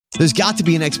There's got to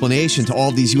be an explanation to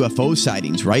all these UFO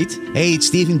sightings, right? Hey, it's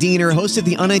Stephen Diener, host of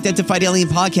the Unidentified Alien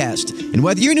Podcast. And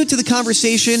whether you're new to the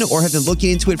conversation or have been looking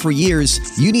into it for years,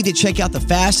 you need to check out the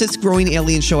fastest growing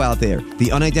alien show out there,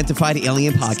 the Unidentified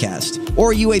Alien Podcast,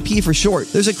 or UAP for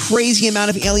short. There's a crazy amount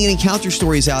of alien encounter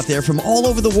stories out there from all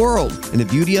over the world. And the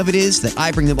beauty of it is that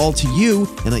I bring them all to you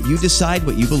and let you decide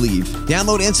what you believe.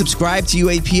 Download and subscribe to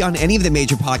UAP on any of the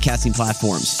major podcasting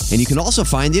platforms. And you can also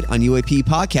find it on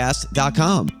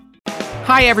UAPpodcast.com.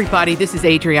 Hi, everybody. This is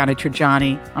Adriana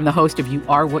Trajani. I'm the host of You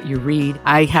Are What You Read.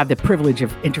 I have the privilege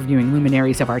of interviewing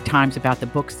luminaries of our times about the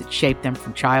books that shaped them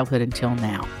from childhood until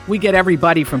now. We get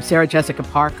everybody from Sarah Jessica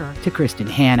Parker to Kristen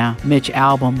Hanna, Mitch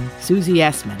Albom, Susie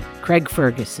Essman, Craig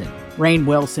Ferguson, Rainn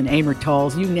Wilson, Amor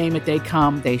Tolls, you name it, they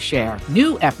come, they share.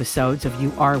 New episodes of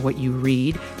You Are What You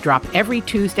Read drop every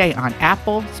Tuesday on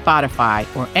Apple,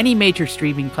 Spotify, or any major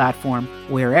streaming platform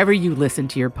wherever you listen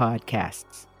to your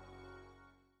podcasts.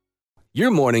 Your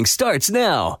morning starts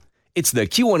now. It's the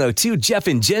Q102 Jeff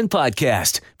and Jen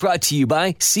podcast brought to you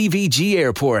by CVG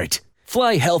Airport.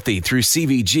 Fly healthy through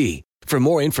CVG. For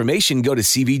more information, go to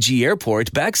CVG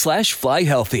Airport /fly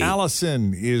healthy.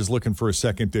 Allison is looking for a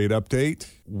second date update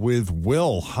with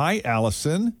Will. Hi,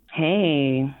 Allison.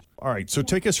 Hey. All right, so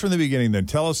take us from the beginning then.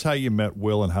 Tell us how you met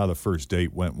Will and how the first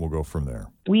date went. We'll go from there.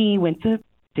 We went to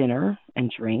dinner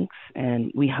and drinks,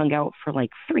 and we hung out for like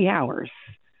 3 hours.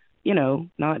 You know,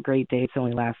 not great dates,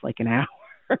 only last like an hour.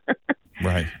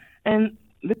 Right. And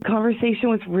the conversation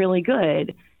was really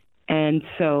good. And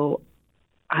so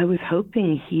I was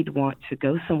hoping he'd want to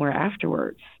go somewhere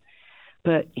afterwards,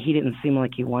 but he didn't seem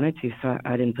like he wanted to, so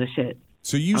I didn't push it.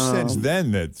 So you sensed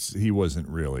then that he wasn't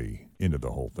really into the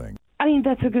whole thing. I mean,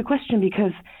 that's a good question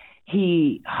because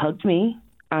he hugged me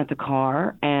at the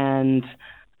car and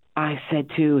I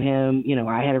said to him, you know,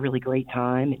 I had a really great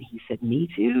time. And he said, me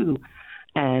too.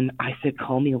 And I said,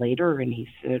 call me later. And he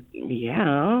said,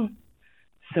 yeah.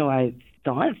 So I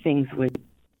thought things would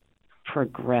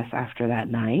progress after that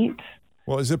night.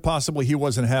 Well, is it possible he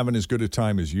wasn't having as good a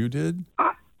time as you did?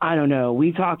 I don't know.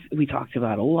 We talked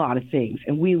about a lot of things,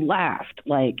 and we laughed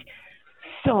like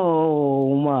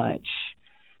so much.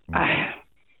 I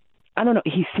don't know.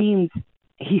 He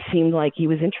seemed like he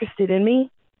was interested in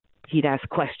me. He'd ask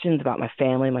questions about my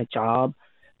family, my job,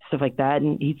 stuff like that.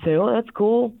 And he'd say, oh, that's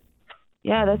cool.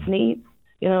 Yeah, that's neat.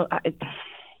 You know,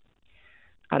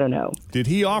 I don't know. Did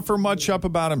he offer much up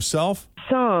about himself?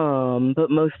 Some,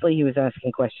 but mostly he was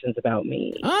asking questions about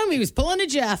me. He was pulling a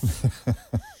Jeff.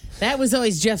 That was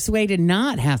always Jeff's way to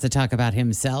not have to talk about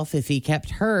himself if he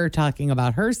kept her talking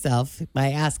about herself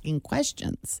by asking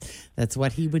questions. That's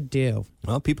what he would do.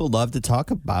 Well, people love to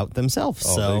talk about themselves.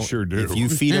 Oh, so they sure do. If you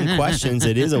feed them questions,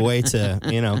 it is a way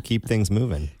to, keep things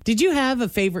moving. Did you have a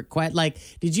favorite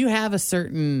did you have a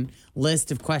certain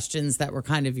list of questions that were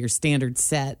kind of your standard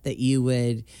set that you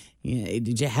would...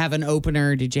 did you have an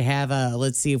opener? Did you have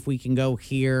let's see if we can go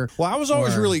here? Well, I was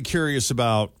always really curious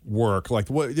about work. Like,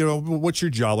 what's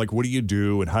your job? Like, what do you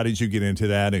do? And how did you get into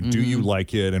that? And do you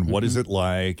like it? And what is it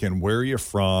like? And where are you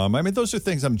from? I mean, those are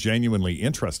things I'm genuinely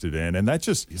interested in. And that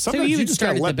just, sometimes you just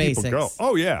got to let people go.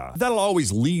 Oh, yeah. That'll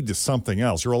always lead to something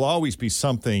else. There will always be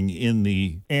something in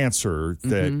the answer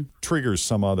that triggers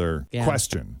some other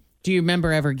question. Do you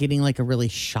remember ever getting like a really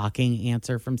shocking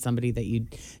answer from somebody that you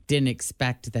didn't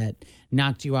expect that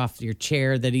knocked you off your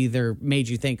chair that either made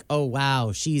you think, oh,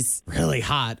 wow, she's really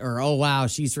hot, or oh, wow,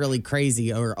 she's really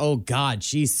crazy, or oh, God,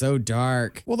 she's so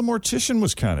dark? Well, the mortician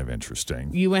was kind of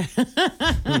interesting. You went.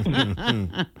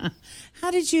 How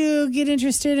did you get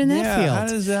interested in that field? How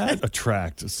does that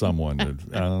attract someone?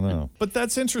 I don't know. But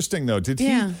that's interesting, though. Did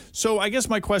he? So I guess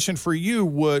my question for you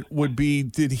would be,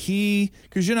 did he,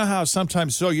 because you know how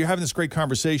sometimes, you're having this great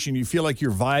conversation, you feel like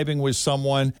you're vibing with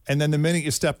someone, and then the minute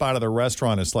you step out of the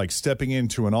restaurant, it's like stepping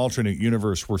into an alternate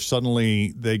universe where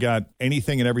suddenly they got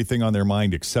anything and everything on their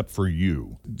mind except for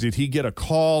you. Did he get a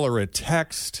call or a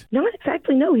text? Not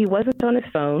exactly, no. He wasn't on his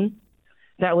phone.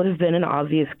 That would have been an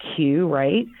obvious cue,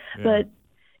 right? Yeah. But,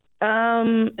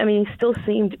 he still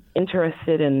seemed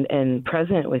interested and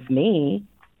present with me.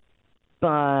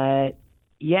 But,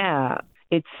 yeah,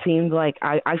 it seemed like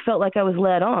I felt like I was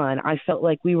led on. I felt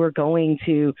like we were going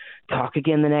to talk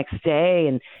again the next day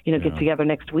and, get together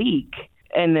next week.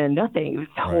 And then nothing. It was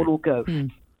total ghost.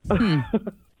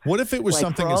 What if it was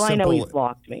something for all as simple? I know, he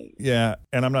blocked me. Yeah,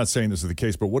 and I'm not saying this is the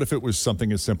case, but what if it was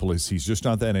something as simple as he's just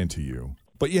not that into you,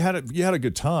 but you had a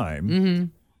good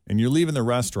time, and you're leaving the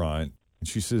restaurant, and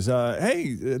she says,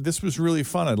 "Hey, this was really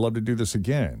fun. I'd love to do this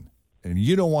again," and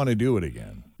you don't want to do it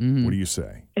again. What do you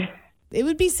say? It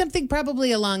would be something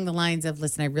probably along the lines of,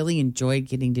 listen, I really enjoyed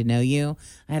getting to know you.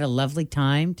 I had a lovely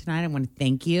time tonight. I want to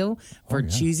thank you for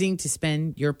choosing to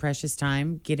spend your precious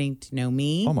time getting to know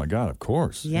me. Oh, my God, of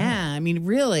course. Yeah, I mean,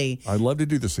 really. I'd love to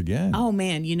do this again. Oh,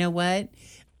 man, you know what?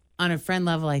 On a friend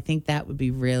level, I think that would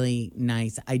be really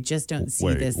nice. I just don't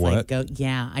see this like go.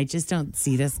 Yeah, I just don't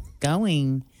see this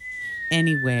going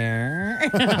anywhere.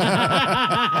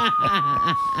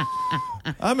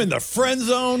 I'm in the friend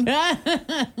zone.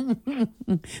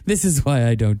 This is why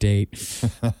I don't date.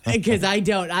 Because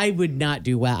I would not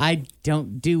do well. I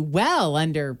don't do well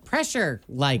under pressure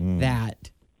like that.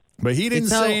 But he didn't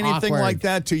say anything like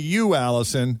that to you,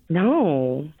 Allison.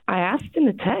 No. I asked in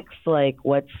the text, like,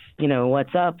 what's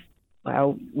up?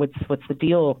 What's the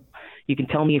deal? You can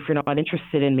tell me if you're not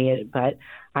interested in me, but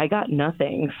I got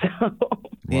nothing. So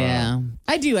yeah,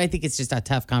 I do. I think it's just a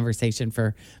tough conversation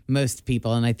for most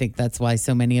people, and I think that's why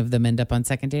so many of them end up on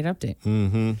Second Date Update.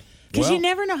 Because you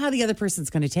never know how the other person's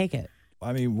going to take it.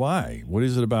 I mean, why? What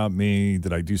is it about me?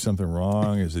 Did I do something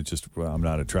wrong? Is it just I'm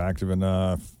not attractive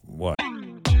enough? What?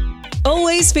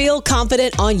 Always feel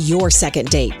confident on your second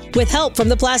date. With help from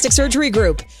the Plastic Surgery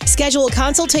Group. Schedule a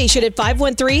consultation at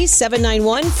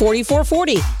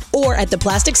 513-791-4440 or at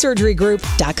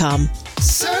theplasticsurgerygroup.com.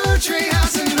 Surgery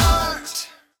has an art.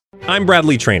 I'm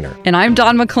Bradley Trainer. And I'm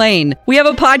Don McClain. We have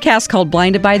a podcast called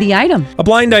Blinded by the Item. A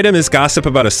blind item is gossip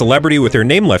about a celebrity with their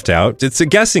name left out. It's a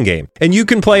guessing game, and you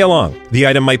can play along. The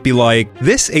item might be like,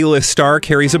 this A-list star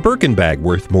carries a Birkin bag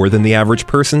worth more than the average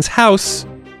person's house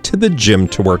to the gym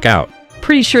to work out.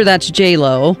 Pretty sure that's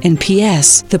J-Lo. And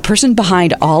P.S. the person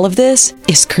behind all of this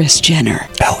is Kris Jenner,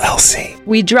 LLC.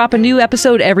 We drop a new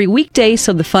episode every weekday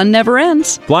so the fun never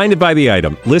ends. Blinded by the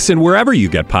Item. Listen wherever you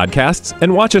get podcasts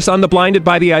and watch us on the Blinded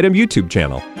by the Item YouTube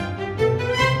channel.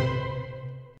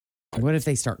 What if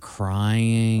they start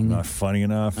crying? Not funny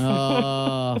enough.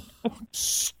 Oh.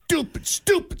 Stupid.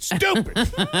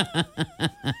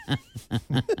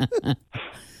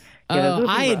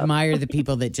 I admire the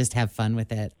people that just have fun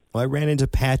with it. Well, I ran into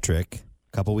Patrick a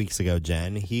couple weeks ago,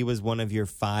 Jen. He was one of your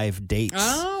 5 dates.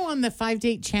 Oh, on the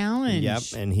 5-date challenge. Yep.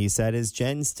 And he said, is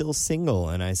Jen still single?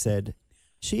 And I said,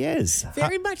 she is.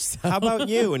 Very much so. How about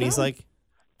you? And he's like,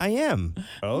 I am.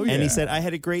 Oh, yeah. And he said, I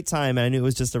had a great time. And I knew it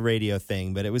was just a radio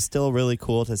thing, but it was still really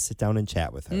cool to sit down and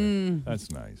chat with her.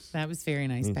 That's nice. That was very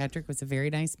nice. Patrick was a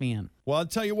very nice man. Well, I'll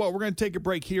tell you what, we're going to take a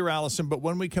break here, Allison, but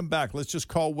when we come back, let's just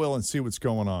call Will and see what's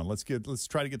going on. Let's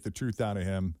try to get the truth out of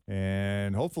him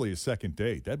and hopefully a second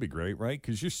date. That'd be great, right?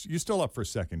 Because you're still up for a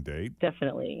second date.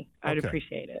 Definitely. I'd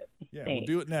appreciate it. Yeah, Thanks.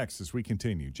 We'll do it next as we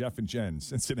continue. Jeff and Jen,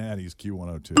 Cincinnati's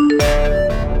Q102.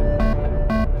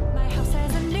 My house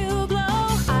has a new glow.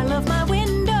 I love my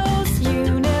windows.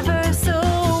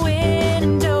 Universal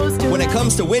Windows Direct. When it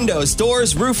comes to windows,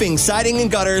 doors, roofing, siding,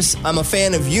 and gutters, I'm a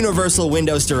fan of Universal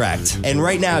Windows Direct. And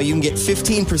right now, you can get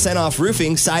 15% off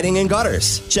roofing, siding, and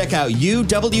gutters. Check out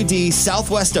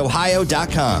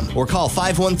uwdsouthwestohio.com or call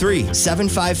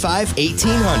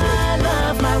 513-755-1800. I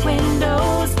love my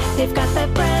windows. They've got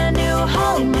that brand new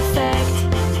home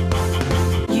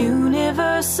effect.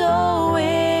 Universal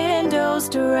Windows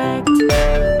Direct.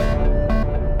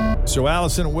 So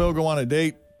Allison and Will go on a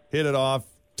date, hit it off.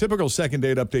 Typical second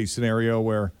date update scenario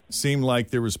where it seemed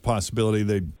like there was a possibility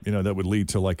that would lead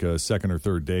to like a second or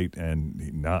third date,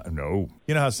 and no.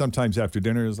 You know how sometimes after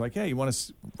dinner it's like, hey, you want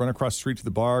to run across the street to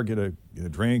the bar, get a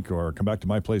drink, or come back to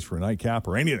my place for a nightcap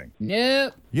or anything?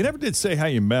 Nope. You never did say how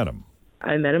you met him.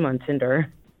 I met him on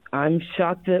Tinder. I'm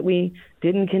shocked that we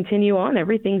didn't continue on.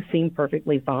 Everything seemed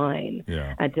perfectly fine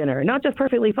at dinner. Not just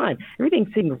perfectly fine. Everything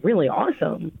seemed really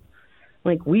awesome.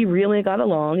 Like, we really got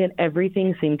along and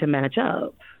everything seemed to match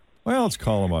up. Well, let's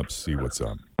call him up, see what's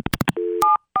up.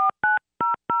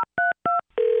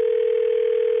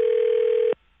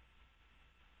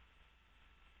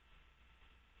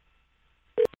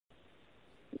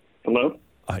 Hello?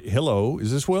 Hello,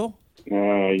 is this Will?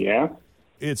 Yeah.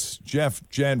 It's Jeff,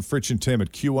 Jen, Fritch, and Tim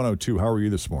at Q102. How are you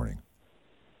this morning?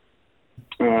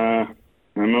 I'm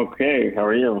okay. How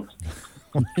are you?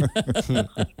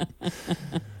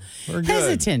 We're good.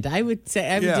 Hesitant. I would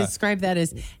describe that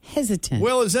as hesitant.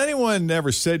 Well, has anyone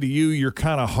ever said to you you're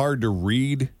kind of hard to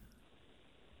read?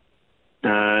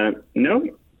 No.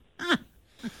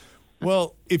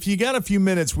 Well, if you got a few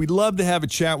minutes, we'd love to have a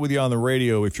chat with you on the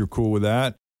radio if you're cool with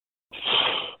that.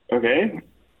 Okay.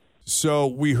 So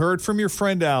we heard from your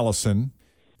friend Allison.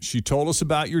 She told us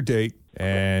about your date,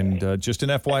 and just an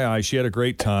FYI, she had a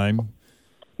great time.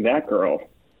 That girl.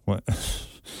 What?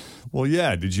 Well,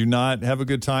 yeah. Did you not have a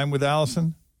good time with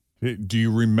Allison? Do you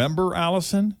remember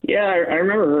Allison? Yeah, I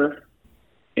remember her.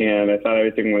 And I thought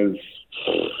everything was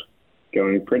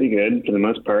going pretty good for the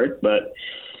most part. But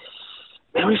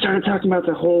then we started talking about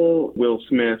the whole Will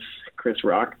Smith, Chris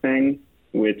Rock thing,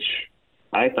 which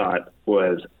I thought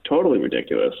was totally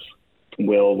ridiculous.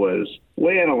 Will was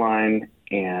way out of line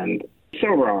and so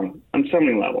wrong on so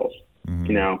many levels.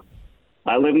 You know,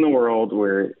 I live in the world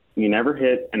where you never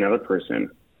hit another person.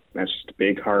 That's just a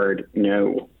big, hard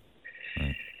no.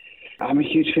 I'm a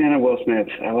huge fan of Will Smith.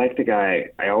 I like the guy.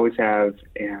 I always have.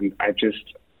 And I've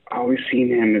just always seen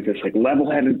him as this, like,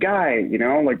 level-headed guy, you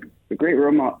know, like a great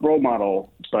role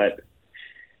model. But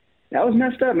that was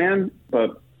messed up, man.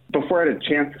 But before I had a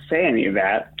chance to say any of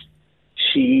that,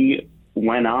 she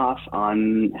went off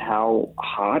on how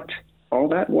hot all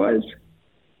that was.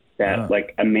 That,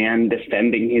 like, a man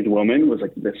defending his woman was,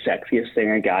 like, the sexiest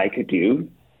thing a guy could do.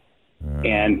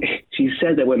 And she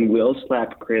said that when Will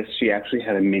slapped Chris, she actually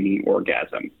had a mini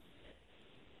orgasm.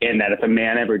 And that if a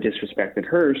man ever disrespected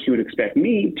her, she would expect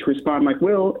me to respond like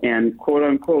Will and, quote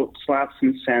unquote, slap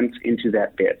some sense into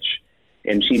that bitch.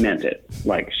 And she meant it.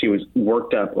 Like, she was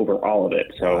worked up over all of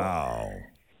it. So,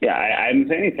 yeah, I didn't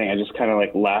say anything. I just kind of,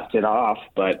 like, laughed it off.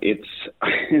 But it's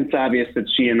obvious that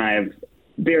she and I have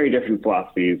very different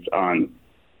philosophies on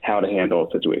how to handle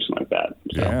a situation like that.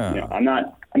 So, you know, I'm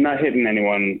not hitting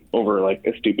anyone over, like,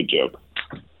 a stupid joke.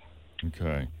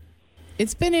 Okay.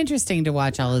 It's been interesting to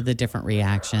watch all of the different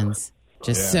reactions.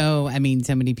 So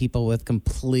many people with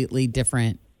completely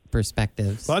different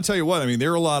perspectives. Well, I'll tell you what, I mean,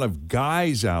 there are a lot of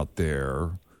guys out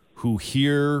there who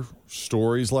hear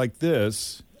stories like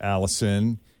this,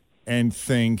 Allison, and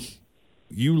think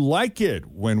you like it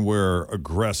when we're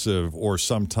aggressive or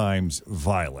sometimes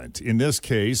violent. In this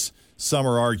case, some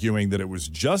are arguing that it was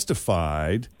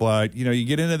justified, but, you know, you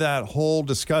get into that whole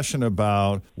discussion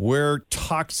about where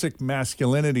toxic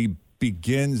masculinity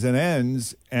begins and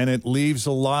ends, and it leaves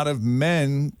a lot of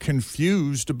men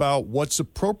confused about what's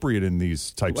appropriate in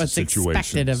these types of situations. What's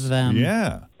expected of them.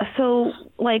 Yeah. So,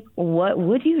 like, what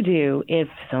would you do if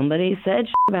somebody said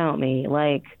about me?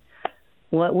 Like,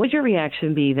 what would your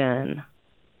reaction be then?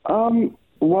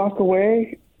 Walk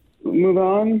away, move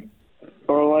on,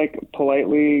 or, like,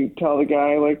 politely tell the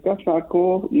guy, like, that's not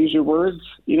cool. Use your words,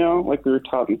 you know, like we were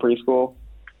taught in preschool.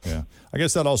 Yeah. I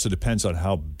guess that also depends on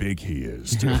how big he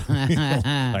is, too.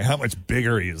 Like, how much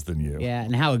bigger he is than you. Yeah,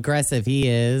 and how aggressive he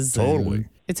is. Totally.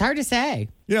 It's hard to say.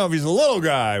 You know, if he's a little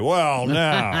guy, well,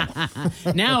 now.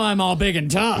 Now I'm all big and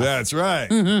tough. That's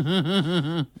right.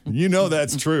 You know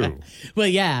that's true. Well,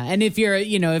 yeah. And if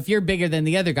you're bigger than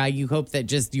the other guy, you hope that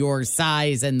just your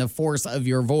size and the force of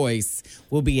your voice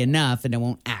will be enough and it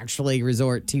won't actually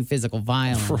resort to physical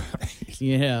violence. Right.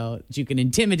 You know, you can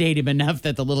intimidate him enough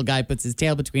that the little guy puts his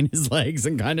tail between his legs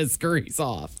and kind of scurries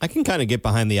off. I can kind of get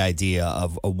behind the idea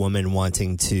of a woman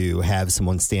wanting to have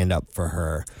someone stand up for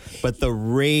her. But the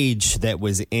rage that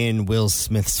was in Will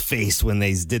Smith's face when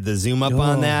they did the zoom up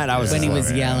on that, I was when he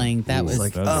was yelling, that was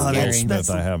like, Will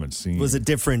Smith I haven't seen. That was a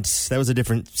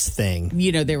different thing.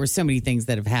 You know, there were so many things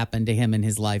that have happened to him in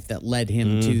his life that led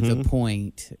him to the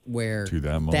point where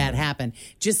that happened.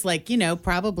 Just like, you know,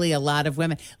 probably a lot of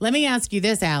women. Let me ask you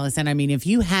this, Allison. I mean, if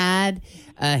you had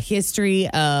a history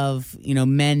of, you know,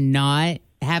 men not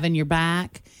having your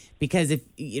back, because if,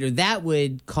 you know, that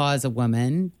would cause a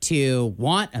woman to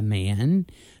want a man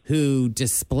who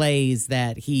displays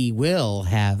that he will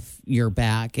have your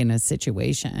back in a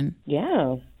situation.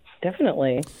 Yeah,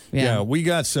 definitely. Yeah, we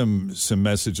got some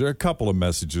messages, a couple of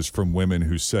messages from women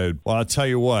who said, well, I'll tell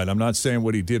you what, I'm not saying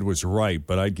what he did was right,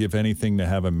 but I'd give anything to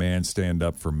have a man stand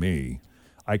up for me.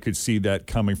 I could see that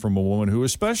coming from a woman who,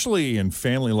 especially in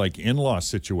family like in-law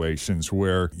situations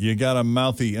where you got a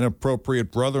mouthy,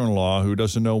 inappropriate brother-in-law who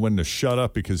doesn't know when to shut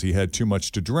up because he had too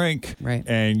much to drink, right?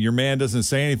 And your man doesn't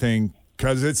say anything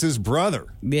because it's his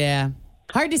brother. Yeah.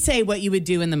 Hard to say what you would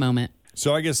do in the moment.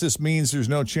 So I guess this means there's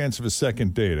no chance of a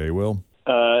second date, eh, Will?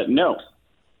 No.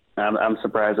 I'm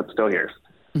surprised I'm still here.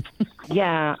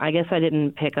 Yeah, I guess I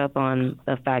didn't pick up on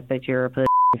the fact that you're a pussy,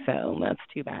 so that's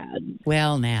too bad.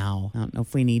 Well, now, I don't know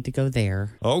if we need to go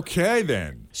there. Okay,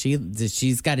 then.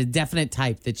 She's got a definite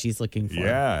type that she's looking for.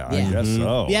 Yeah, I guess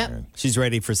so. Yep. Man. She's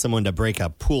ready for someone to break a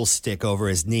pool stick over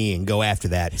his knee and go after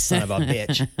that son of a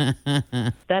bitch.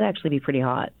 That'd actually be pretty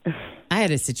hot. I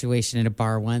had a situation at a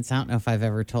bar once. I don't know if I've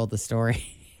ever told the story,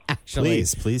 actually.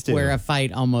 Please do. Where a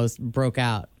fight almost broke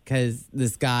out because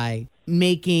this guy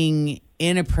making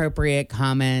inappropriate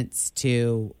comments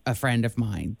to a friend of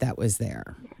mine that was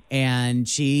there. And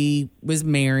she was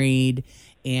married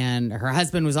and her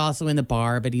husband was also in the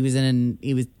bar, but he was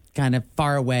kind of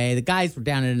far away. The guys were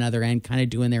down at another end kind of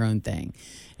doing their own thing.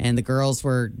 and the girls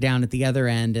were down at the other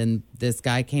end, and this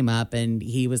guy came up and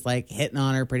he was like hitting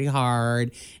on her pretty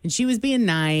hard, and she was being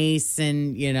nice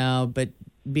and, but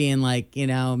being like,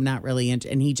 not really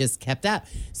and he just kept up.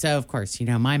 So of course,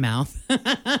 my mouth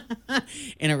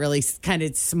in a really kind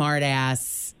of smart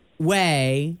ass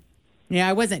way. Yeah,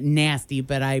 I wasn't nasty,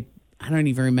 but I don't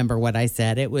even remember what I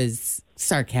said. It was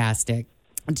sarcastic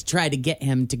to try to get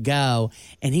him to go.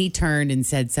 And he turned and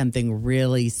said something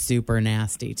really super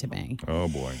nasty to me. Oh,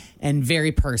 boy. And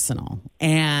very personal.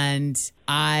 And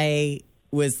I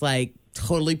was like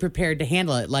totally prepared to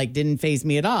handle it. Like, didn't faze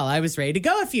me at all. I was ready to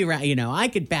go a few rounds. I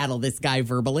could battle this guy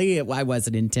verbally. I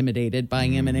wasn't intimidated by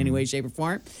him in any way, shape, or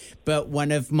form. But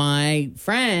one of my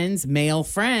friends, male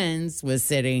friends, was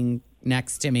sitting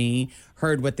next to me,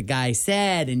 heard what the guy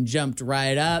said, and jumped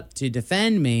right up to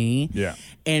defend me. Yeah.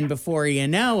 And before you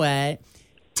know it,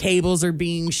 tables are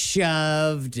being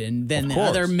shoved, and then the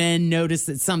other men notice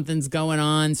that something's going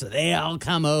on, so they all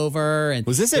come over. And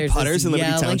was this at Putters in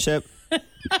Liberty Township?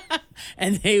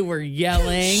 And they were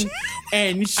yelling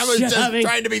and I was just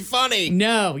trying to be funny.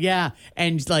 No, yeah.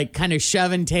 And like kind of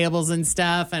shoving tables and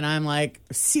stuff. And I'm like,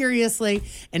 seriously?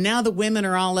 And now the women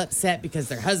are all upset because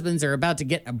their husbands are about to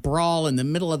get a brawl in the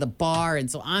middle of the bar. And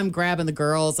so I'm grabbing the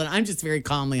girls, and I'm just very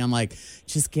calmly, I'm like,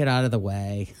 just get out of the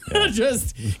way. Yeah.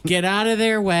 Just get out of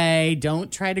their way.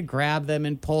 Don't try to grab them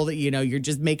and pull the, you're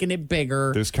just making it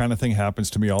bigger. This kind of thing happens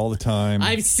to me all the time.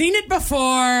 I've seen it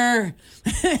before.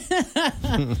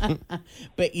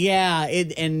 But yeah,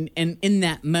 and in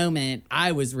that moment,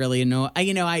 I was really annoyed.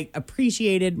 I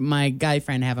appreciated my guy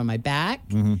friend having my back,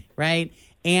 right?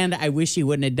 And I wish he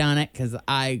wouldn't have done it because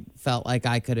I felt like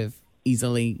I could have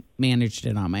easily managed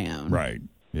it on my own. Right.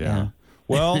 Yeah.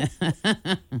 Well,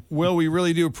 Will, we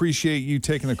really do appreciate you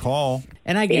taking the call.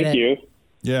 And I get Thank you.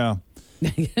 Yeah.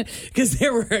 Because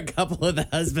there were a couple of the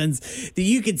husbands that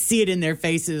you could see it in their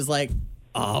faces like,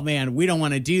 oh, man, we don't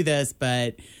want to do this,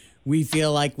 but we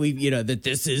feel like that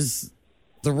this is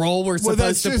the role we're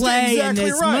supposed to play in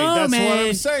this moment. That's what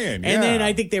I'm saying. Yeah. And then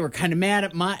I think they were kind of mad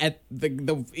at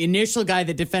the initial guy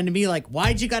that defended me, like,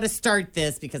 why'd you got to start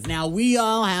this? Because now we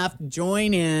all have to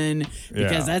join in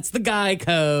because that's the guy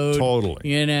code.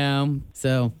 Totally.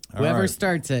 So whoever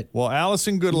starts it. Well,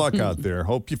 Allison, good luck out there.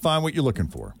 Hope you find what you're looking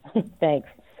for. Thanks.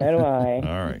 So do I.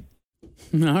 All right.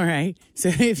 All right. So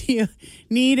if you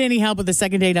need any help with the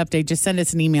second date update, just send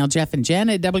us an email, Jeff and Jen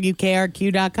at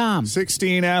WKRQ.com.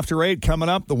 16 after 8 coming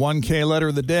up, the 1K letter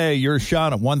of the day, your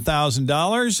shot at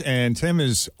 $1,000. And Tim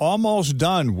is almost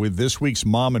done with this week's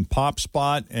Mom and Pop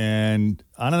spot. And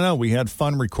I don't know, we had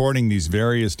fun recording these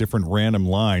various different random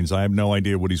lines. I have no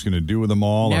idea what he's going to do with them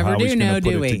all or how he's going to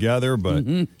put it together. But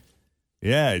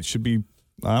yeah, it should be,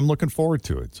 I'm looking forward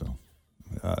to it. So.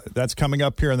 That's coming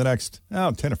up here in the next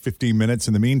 10 or 15 minutes.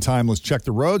 In the meantime, let's check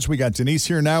the roads. We got Denise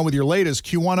here now with your latest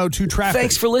Q102 traffic.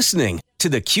 Thanks for listening to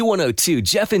the Q102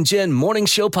 Jeff and Jen Morning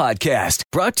Show podcast,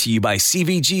 brought to you by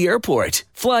CVG Airport.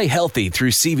 Fly healthy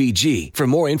through CVG. For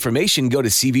more information, go to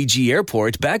CVG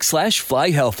Airport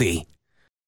 /fly healthy.